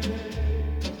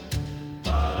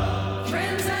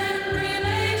 Friends and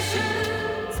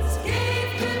relations gave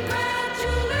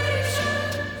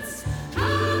congratulations.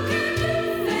 How can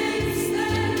you face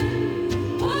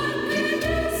them? What can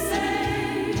you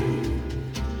say?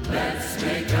 Let's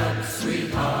make up,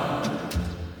 sweetheart.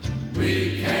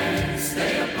 We can't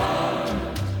stay apart.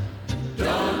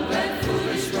 Don't let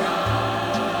foolish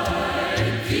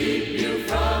pride keep you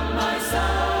from my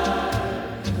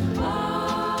side.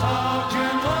 How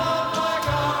can love like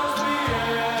ours be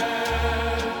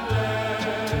ended?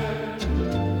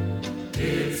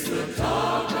 It's the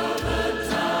talk of the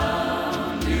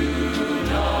town. You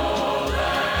know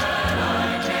that I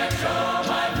can't show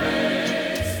my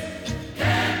face,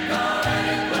 can't go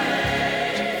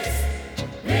anyplace.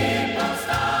 People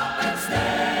stop and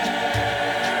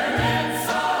stare, it's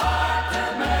so hard to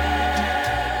bear.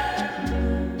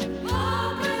 How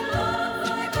can love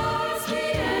like ours be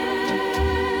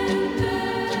ended?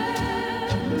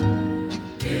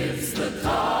 It's the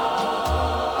talk.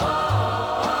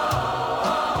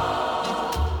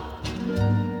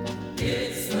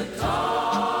 It's the talk.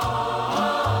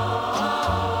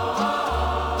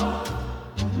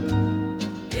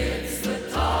 It's the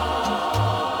talk.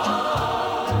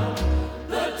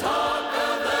 The talk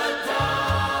of the town.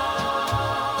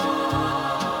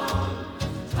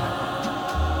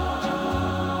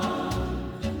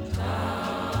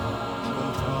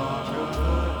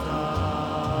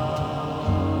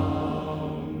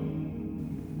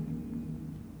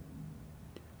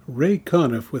 Ray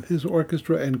Conniff with his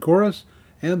orchestra and chorus,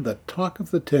 and the talk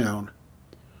of the town.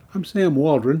 I'm Sam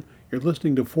Waldron. You're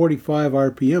listening to 45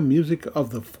 RPM music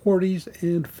of the 40s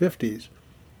and 50s.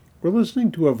 We're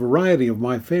listening to a variety of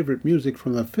my favorite music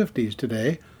from the 50s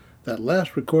today. That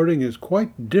last recording is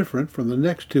quite different from the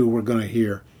next two we're going to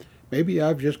hear. Maybe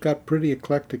I've just got pretty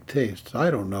eclectic tastes. I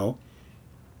don't know.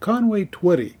 Conway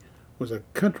Twitty was a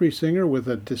country singer with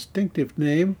a distinctive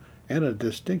name and a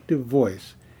distinctive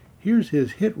voice. Here's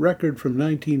his hit record from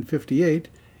 1958,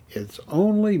 It's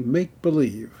Only Make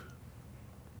Believe.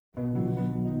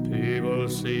 People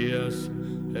see us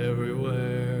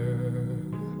everywhere.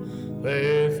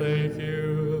 They think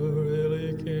you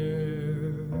really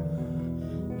care.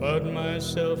 But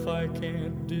myself I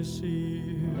can't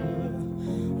deceive.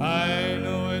 I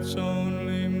know it's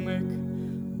only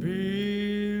make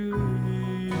believe.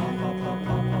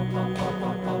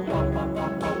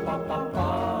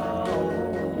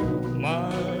 My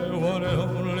one and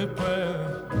only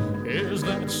prayer is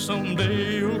that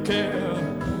someday you'll care.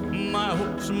 My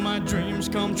hopes and my dreams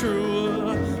come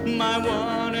true. My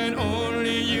one and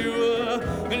only you.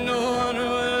 And no one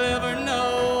will ever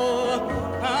know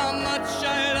how much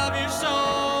I love you so.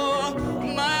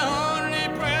 My only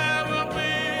prayer will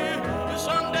be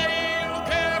someday you'll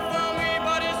care for me,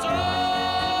 but it's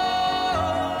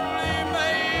only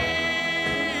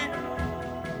make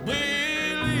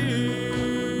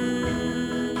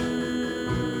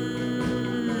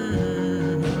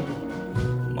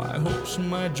believe. My hopes and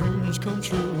my dreams come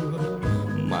true.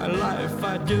 My life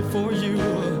I'd give for you.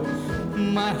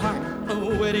 My heart a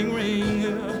wedding ring.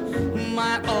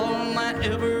 My all, my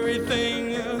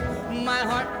everything. My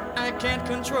heart I can't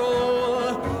control.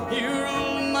 You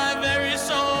rule my very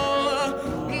soul.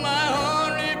 My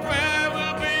only prayer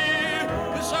will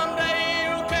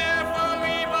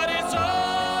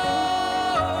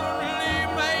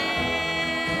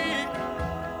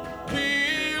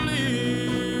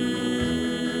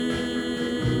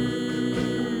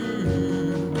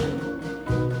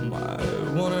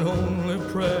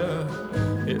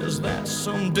that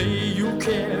someday you'll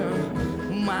care.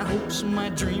 My hopes, my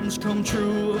dreams come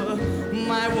true.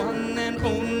 My one and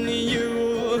only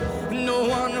you. No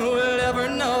one will ever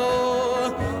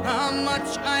know how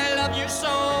much I love you so.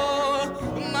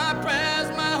 My prayers,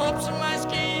 my hopes, and my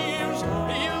schemes.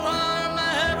 You are my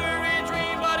every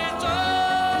dream, but it's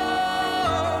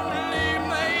only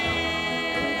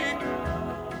make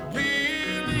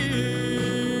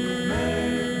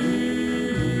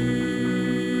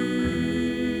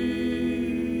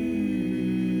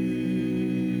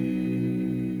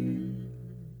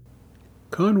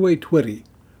Conway Twitty,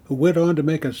 who went on to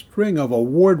make a string of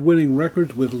award-winning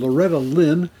records with Loretta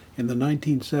Lynn in the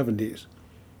 1970s.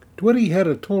 Twitty had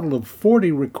a total of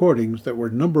 40 recordings that were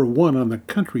number one on the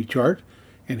country chart,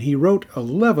 and he wrote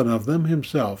 11 of them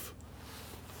himself.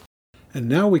 And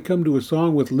now we come to a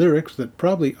song with lyrics that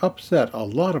probably upset a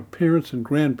lot of parents and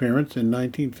grandparents in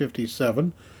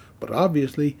 1957, but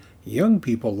obviously young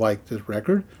people liked this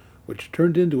record, which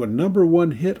turned into a number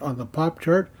one hit on the pop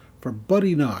chart for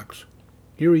Buddy Knox.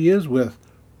 Here he is with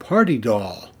Party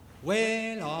Doll.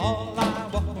 Well, all I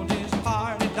want is a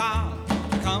party doll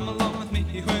to come along with me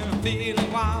when I'm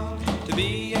feeling wild, to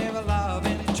be ever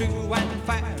loving, true and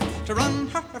fair, to run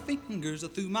her fingers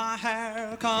through my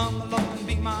hair. Come along and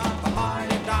be my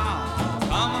party doll.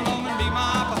 Come along and be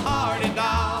my party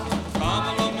doll. Come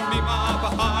along and be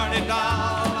my party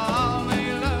doll. I'll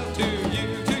make love to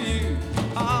you.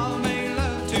 I'll make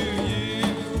love to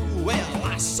you. Well,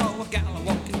 I saw a gal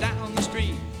walking down the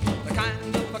street, the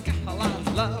kind of a gal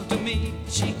I love to meet.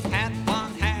 She had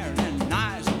blonde hair and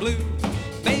eyes of blue.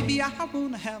 Baby, I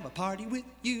wanna have a party with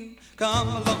you. Come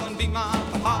along and be my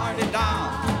party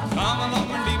doll. Come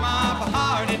along and be my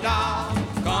party doll.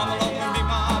 Come along and be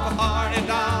my party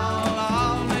doll.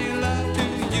 I'll make love to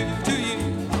you.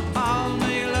 I'll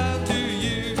make love to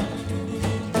you.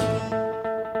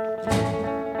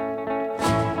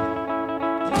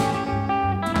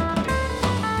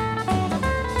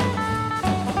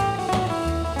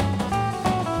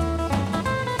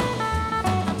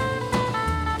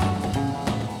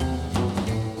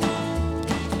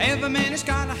 Every man has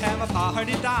gotta have a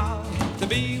party doll to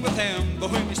be with him,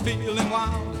 but when he's feeling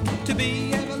wild, to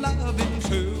be ever loving,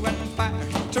 true and fair,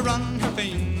 to run her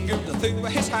fingers through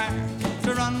his hair,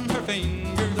 to run her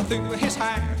fingers through his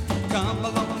hair. Come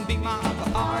along and be my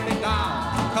party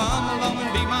doll. Come along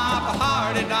and be my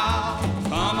party doll.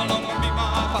 Come along and be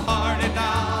my party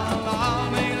doll.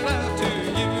 I'll make love to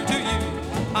you.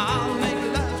 I'll make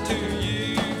love to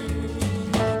you.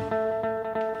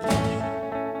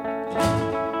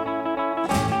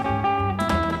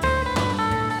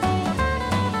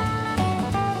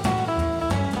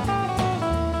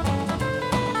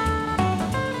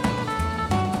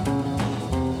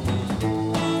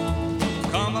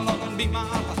 Come along and be my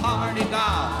party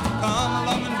doll. Come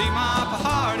along and be my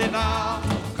party doll.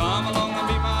 Come along and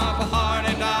be my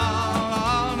party doll.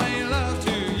 I'll make love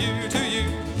to you.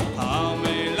 I'll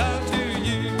make love to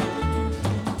you.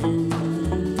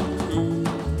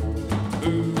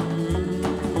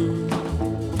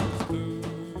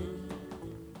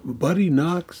 Buddy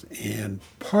Knox and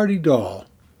Party Doll.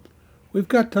 We've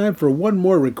got time for one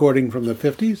more recording from the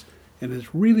 50s, and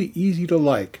it's really easy to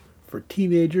like for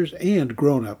teenagers and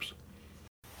grown-ups.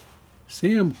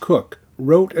 Sam Cooke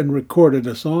wrote and recorded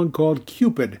a song called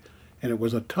Cupid, and it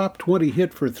was a top 20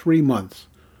 hit for 3 months.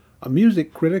 A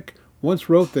music critic once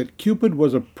wrote that Cupid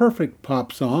was a perfect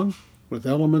pop song with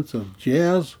elements of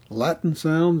jazz, Latin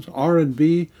sounds,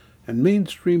 R&B, and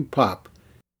mainstream pop.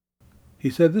 He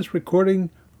said this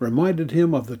recording reminded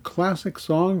him of the classic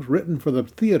songs written for the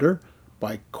theater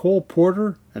by Cole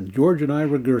Porter and George and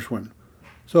Ira Gershwin.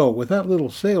 So, with that little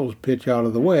sales pitch out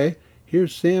of the way,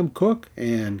 here's Sam Cooke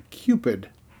and Cupid.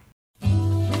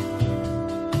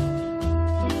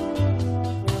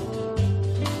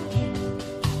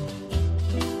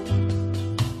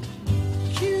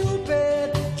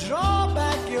 Cupid, draw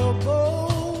back your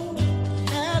bow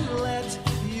and let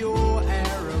your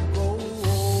arrow go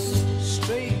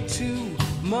straight to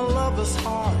my lover's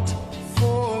heart.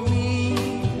 For me,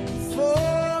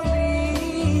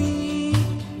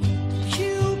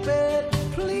 Cupid,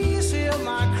 please hear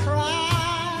my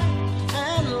cry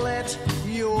and let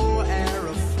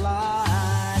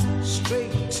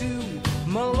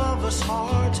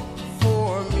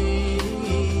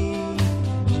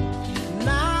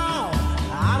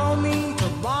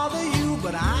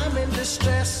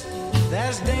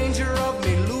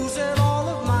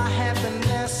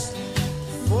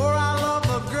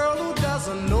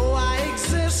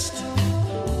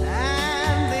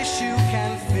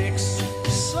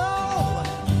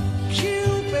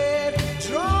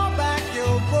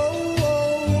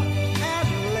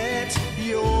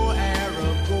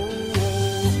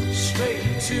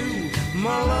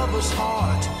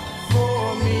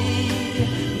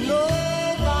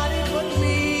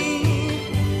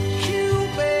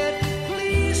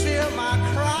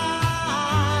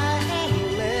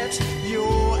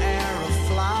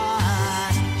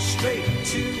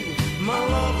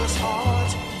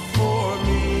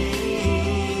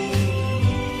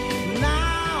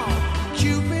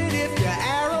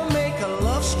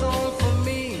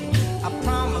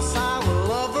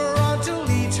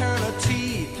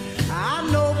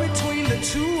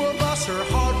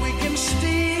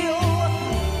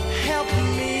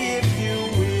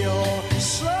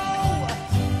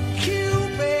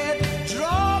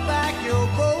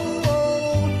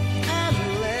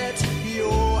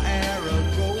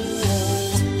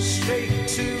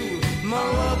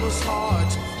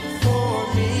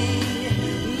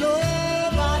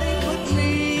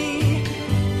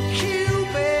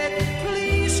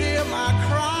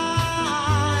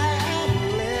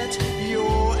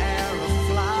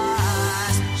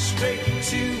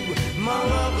my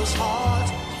lover's heart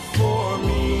for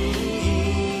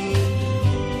me.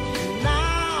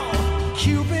 Now,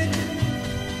 Cupid,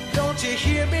 don't you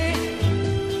hear me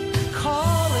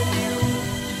calling you?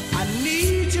 I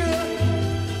need you,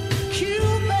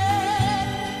 Cupid,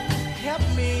 help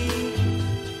me.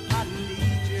 I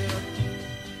need you,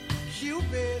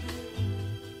 Cupid,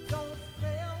 don't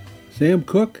fail me. Sam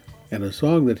Cooke and a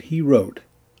song that he wrote.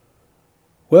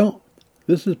 Well,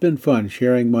 this has been fun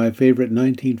sharing my favorite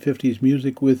 1950s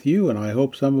music with you, and I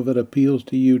hope some of it appeals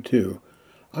to you too.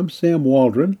 I'm Sam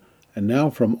Waldron, and now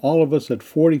from all of us at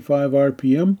 45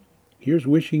 RPM, here's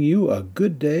wishing you a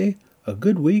good day, a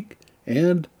good week,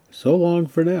 and so long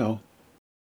for now.